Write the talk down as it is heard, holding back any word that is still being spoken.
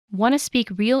Want to speak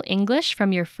real English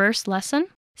from your first lesson?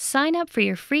 Sign up for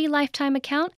your free lifetime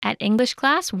account at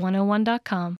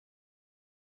EnglishClass101.com.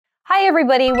 Hi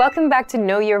everybody, welcome back to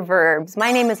Know Your Verbs.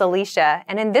 My name is Alicia,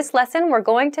 and in this lesson we're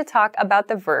going to talk about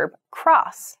the verb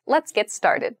cross. Let's get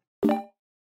started.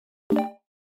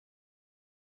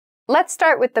 Let's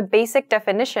start with the basic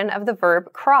definition of the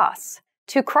verb cross.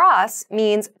 To cross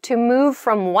means to move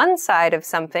from one side of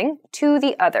something to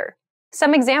the other.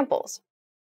 Some examples.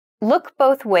 Look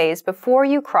both ways before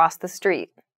you cross the street.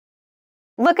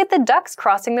 Look at the ducks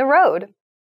crossing the road.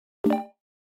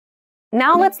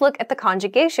 Now let's look at the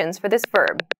conjugations for this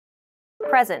verb.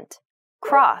 Present,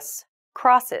 cross,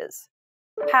 crosses.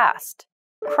 Past,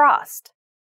 crossed.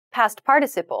 Past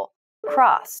participle,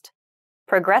 crossed.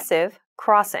 Progressive,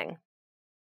 crossing.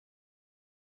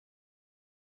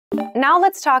 Now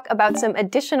let's talk about some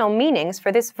additional meanings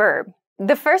for this verb.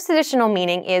 The first additional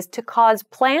meaning is to cause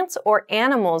plants or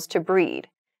animals to breed.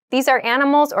 These are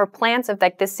animals or plants of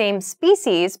the same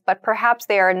species, but perhaps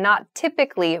they are not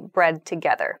typically bred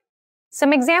together.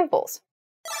 Some examples.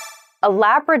 A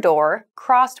Labrador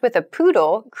crossed with a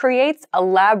poodle creates a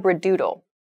labradoodle.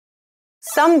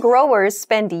 Some growers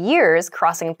spend years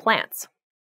crossing plants.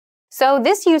 So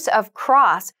this use of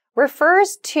cross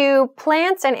refers to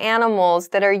plants and animals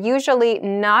that are usually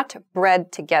not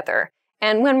bred together.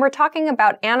 And when we're talking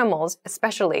about animals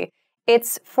especially,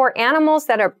 it's for animals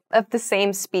that are of the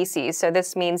same species. So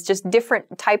this means just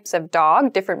different types of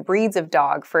dog, different breeds of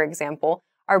dog, for example,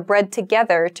 are bred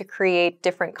together to create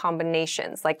different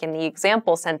combinations, like in the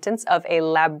example sentence of a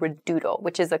labradoodle,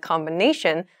 which is a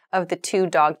combination of the two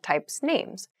dog types'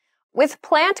 names. With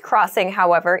plant crossing,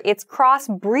 however, it's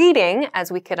cross-breeding,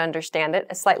 as we could understand it,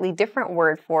 a slightly different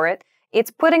word for it. It's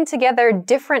putting together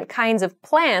different kinds of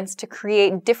plants to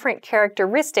create different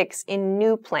characteristics in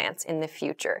new plants in the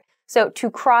future. So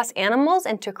to cross animals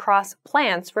and to cross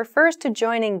plants refers to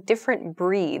joining different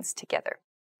breeds together.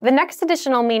 The next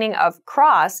additional meaning of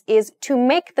cross is to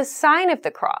make the sign of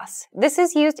the cross. This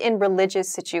is used in religious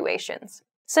situations.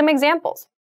 Some examples.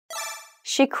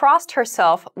 She crossed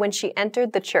herself when she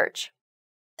entered the church.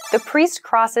 The priest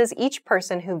crosses each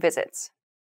person who visits.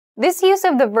 This use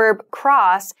of the verb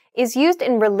cross is used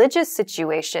in religious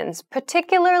situations,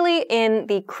 particularly in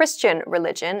the Christian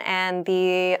religion and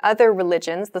the other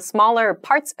religions, the smaller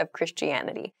parts of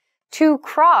Christianity. To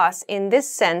cross, in this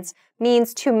sense,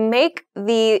 means to make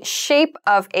the shape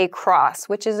of a cross,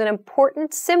 which is an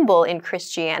important symbol in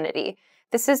Christianity.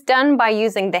 This is done by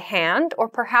using the hand or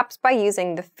perhaps by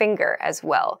using the finger as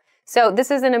well. So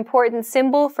this is an important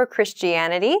symbol for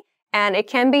Christianity, and it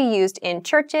can be used in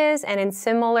churches and in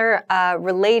similar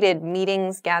related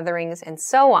meetings, gatherings, and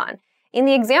so on. In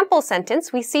the example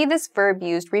sentence, we see this verb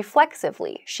used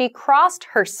reflexively. She crossed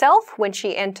herself when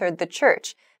she entered the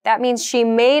church. That means she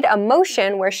made a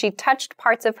motion where she touched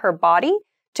parts of her body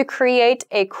to create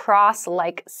a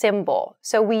cross-like symbol.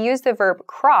 So we use the verb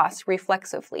cross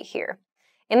reflexively here.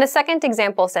 In the second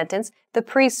example sentence, the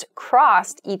priest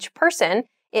crossed each person.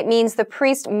 It means the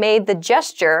priest made the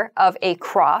gesture of a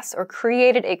cross or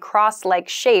created a cross-like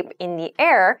shape in the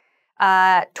air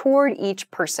toward each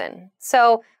person.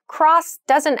 So cross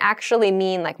doesn't actually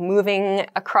mean like moving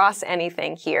across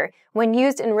anything here. When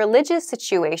used in religious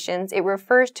situations, it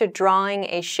refers to drawing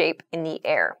a shape in the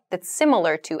air that's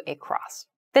similar to a cross.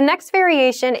 The next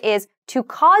variation is to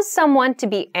cause someone to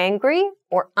be angry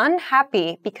or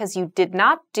unhappy because you did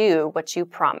not do what you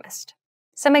promised.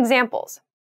 Some examples.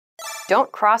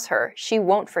 Don't cross her, she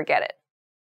won't forget it.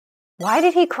 Why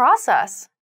did he cross us?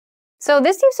 So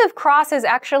this use of cross is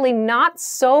actually not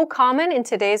so common in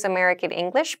today's American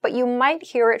English, but you might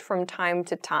hear it from time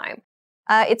to time.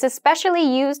 It's especially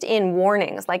used in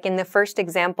warnings, like in the first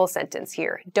example sentence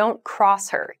here. Don't cross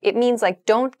her. It means like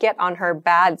don't get on her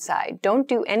bad side. Don't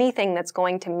do anything that's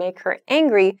going to make her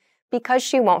angry because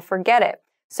she won't forget it.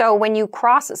 So when you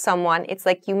cross someone, it's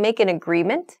like you make an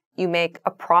agreement, you make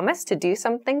a promise to do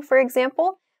something, for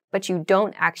example, but you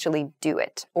don't actually do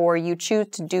it, or you choose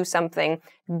to do something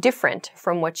different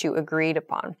from what you agreed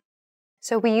upon.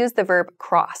 So we use the verb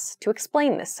cross to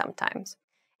explain this sometimes.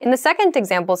 In the second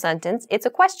example sentence, it's a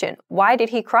question. Why did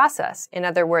he cross us? In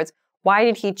other words, why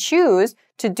did he choose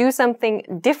to do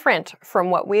something different from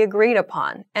what we agreed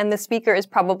upon? And the speaker is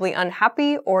probably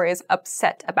unhappy or is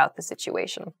upset about the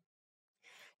situation.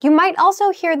 You might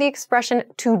also hear the expression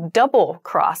to double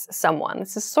cross someone.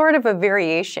 This is sort of a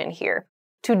variation here.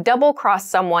 To double cross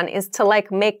someone is to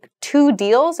like make two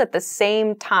deals at the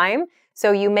same time.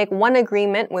 So you make one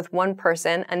agreement with one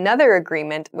person, another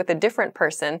agreement with a different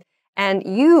person, and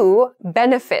you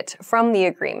benefit from the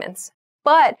agreements.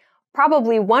 But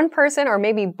probably one person or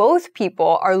maybe both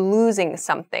people are losing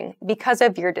something because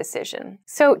of your decision.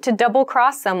 So to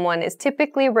double-cross someone is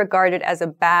typically regarded as a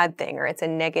bad thing, or it's a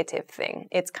negative thing.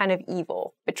 It's kind of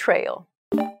evil, betrayal.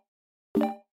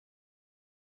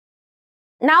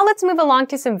 Now let's move along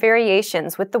to some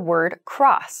variations with the word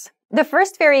cross. The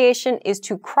first variation is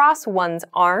to cross one's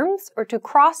arms or to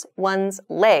cross one's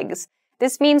legs.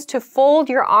 This means to fold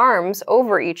your arms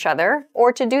over each other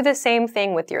or to do the same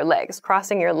thing with your legs,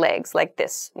 crossing your legs like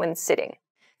this when sitting.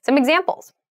 Some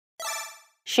examples.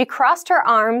 She crossed her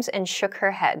arms and shook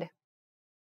her head.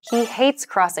 He hates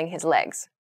crossing his legs.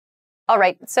 All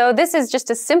right, so this is just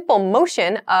a simple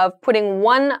motion of putting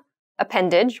one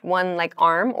appendage, one like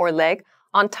arm or leg,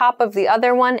 on top of the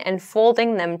other one and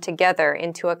folding them together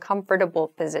into a comfortable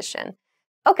position.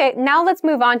 Okay, now let's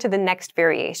move on to the next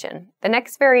variation. The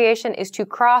next variation is to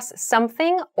cross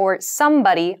something or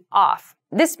somebody off.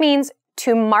 This means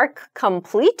to mark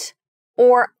complete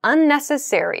or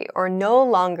unnecessary or no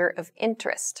longer of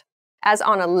interest, as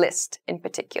on a list in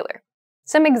particular.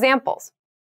 Some examples.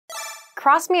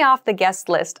 Cross me off the guest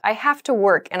list. I have to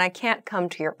work and I can't come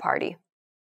to your party.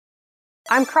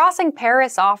 I'm crossing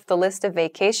Paris off the list of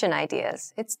vacation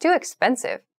ideas. It's too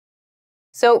expensive.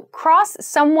 So cross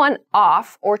someone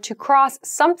off or to cross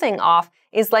something off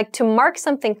is like to mark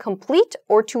something complete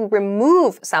or to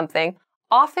remove something,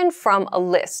 often from a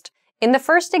list. In the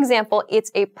first example,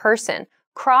 it's a person.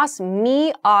 Cross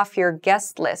me off your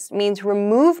guest list means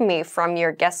remove me from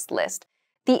your guest list.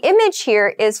 The image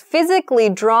here is physically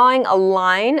drawing a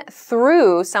line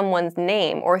through someone's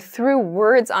name or through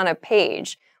words on a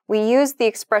page. We use the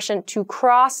expression to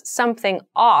cross something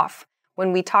off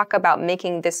when we talk about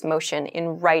making this motion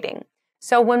in writing.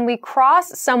 So when we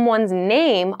cross someone's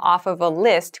name off of a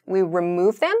list, we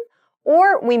remove them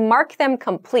or we mark them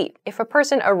complete. If a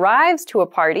person arrives to a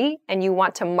party and you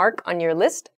want to mark on your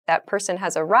list that person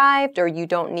has arrived or you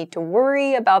don't need to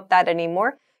worry about that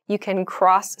anymore, you can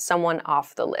cross someone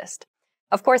off the list.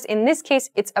 Of course, in this case,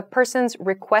 it's a person's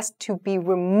request to be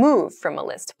removed from a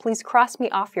list. Please cross me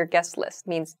off your guest list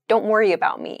means don't worry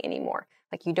about me anymore.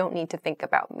 Like you don't need to think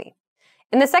about me.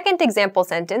 In the second example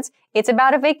sentence, it's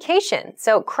about a vacation.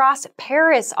 So cross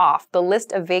Paris off the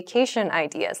list of vacation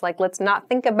ideas. Like let's not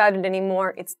think about it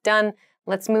anymore. It's done.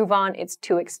 Let's move on. It's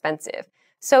too expensive.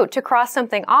 So to cross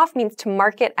something off means to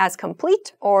mark it as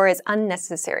complete or as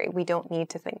unnecessary. We don't need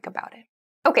to think about it.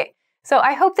 Okay. So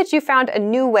I hope that you found a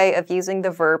new way of using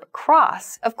the verb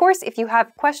cross. Of course, if you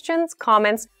have questions,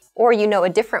 comments, or you know a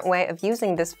different way of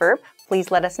using this verb,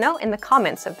 please let us know in the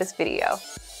comments of this video.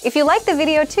 If you liked the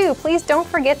video too, please don't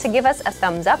forget to give us a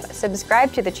thumbs up,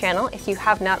 subscribe to the channel if you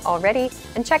have not already,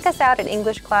 and check us out at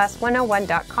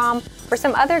EnglishClass101.com for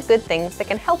some other good things that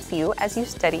can help you as you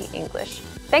study English.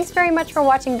 Thanks very much for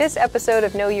watching this episode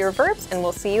of Know Your Verbs, and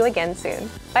we'll see you again soon.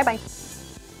 Bye-bye.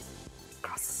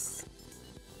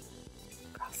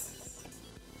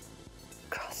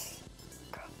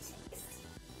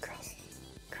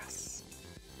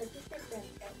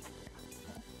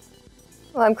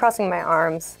 Well, I'm crossing my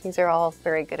arms. These are all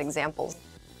very good examples.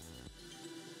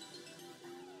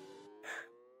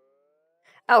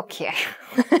 Okay,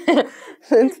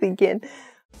 let's begin.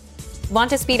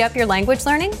 Want to speed up your language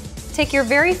learning? Take your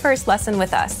very first lesson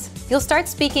with us. You'll start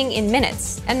speaking in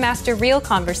minutes and master real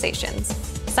conversations.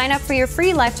 Sign up for your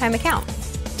free lifetime account.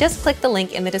 Just click the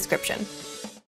link in the description.